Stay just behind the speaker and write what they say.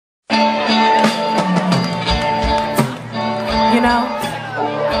You know,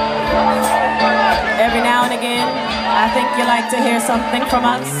 every now and again, I think you like to hear something from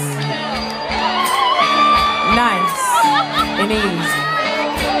us. Nice and easy.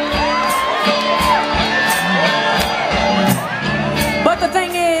 But the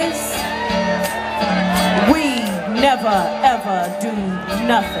thing is, we never ever do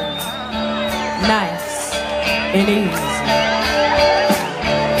nothing nice and easy.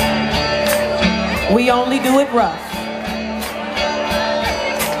 We only do it rough.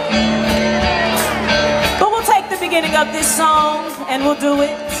 But we'll take the beginning of this song and we'll do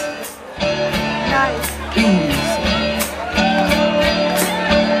it nice, easy.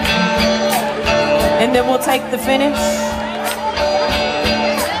 And then we'll take the finish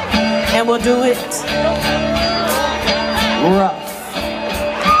and we'll do it rough.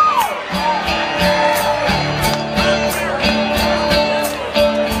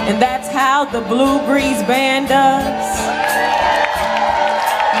 And that's how the Blue Breeze Band does.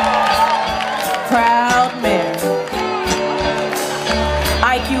 Proud Mary.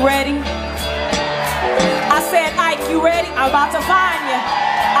 Ike, you ready? I said, Ike, you ready? I'm about to find you.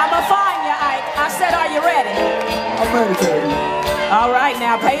 I'ma find you, Ike. I said, are you ready? I'm ready, baby. All right,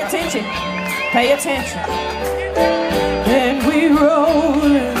 now pay attention. Pay attention. And we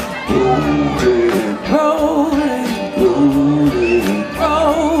rolling, rolling, rolling,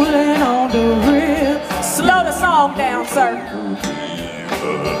 rolling on the rim. Slow the song down, sir.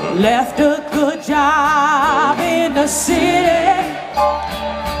 Left a good job in the city,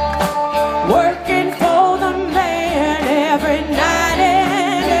 working for the man every night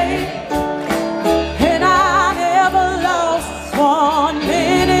and day. And I never lost 1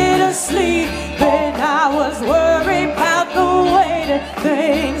 minute of sleep, and I was worried about the way that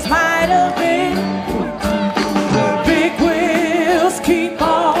things might have been. Big wheels keep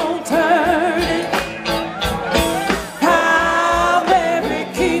on turning, how Mary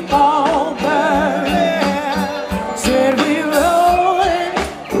keep on burning. Said we run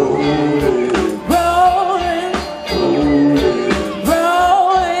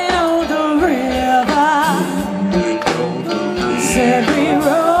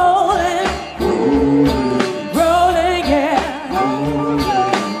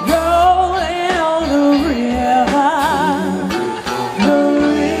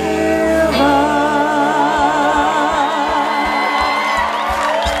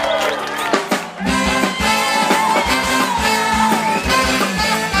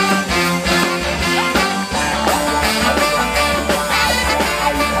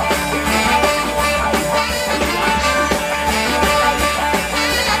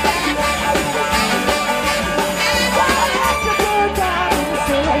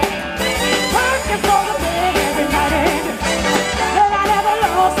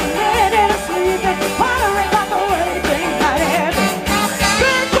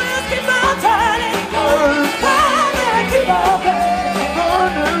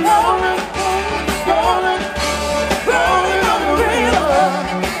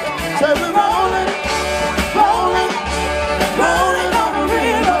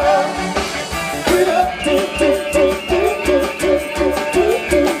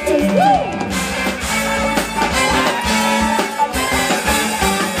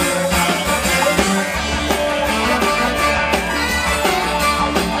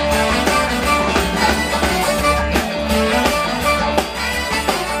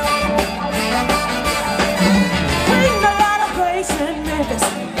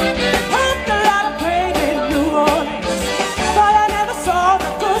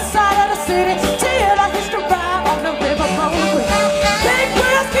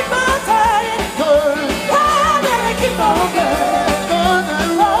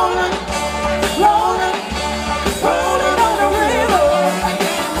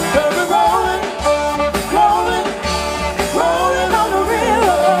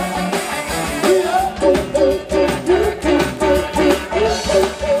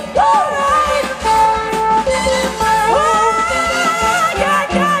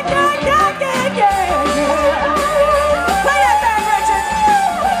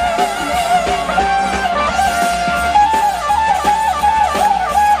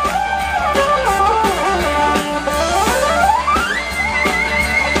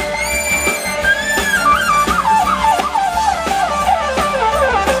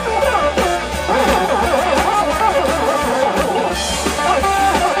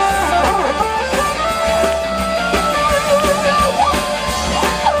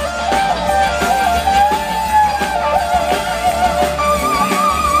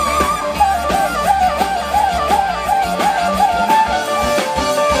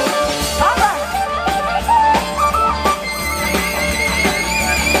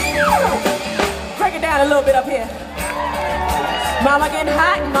bit up here. Mama getting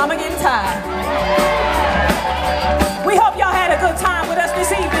hot and mama getting tired. We hope y'all had a good time with us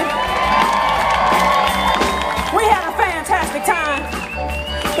this evening. We had a fantastic time.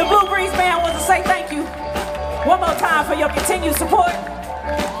 The Blue Breeze Band wants to say thank you one more time for your continued support.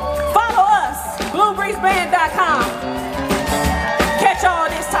 Follow us, bluebreezeband.com. Catch all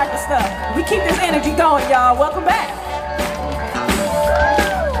this type of stuff. We keep this energy going, y'all. Welcome back.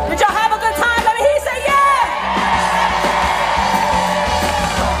 Did y'all have a good time? Let me hear you say yeah.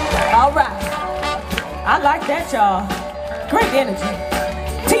 All right. I like that, y'all. Great energy.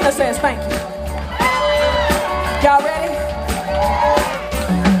 Tina says thank you. Y'all ready?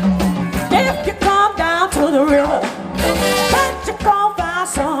 If you come down to the river, but you gon' find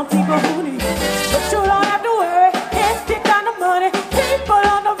some people who need it. But you don't have to worry if you got no money. People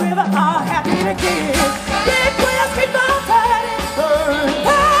on the river are happy to give.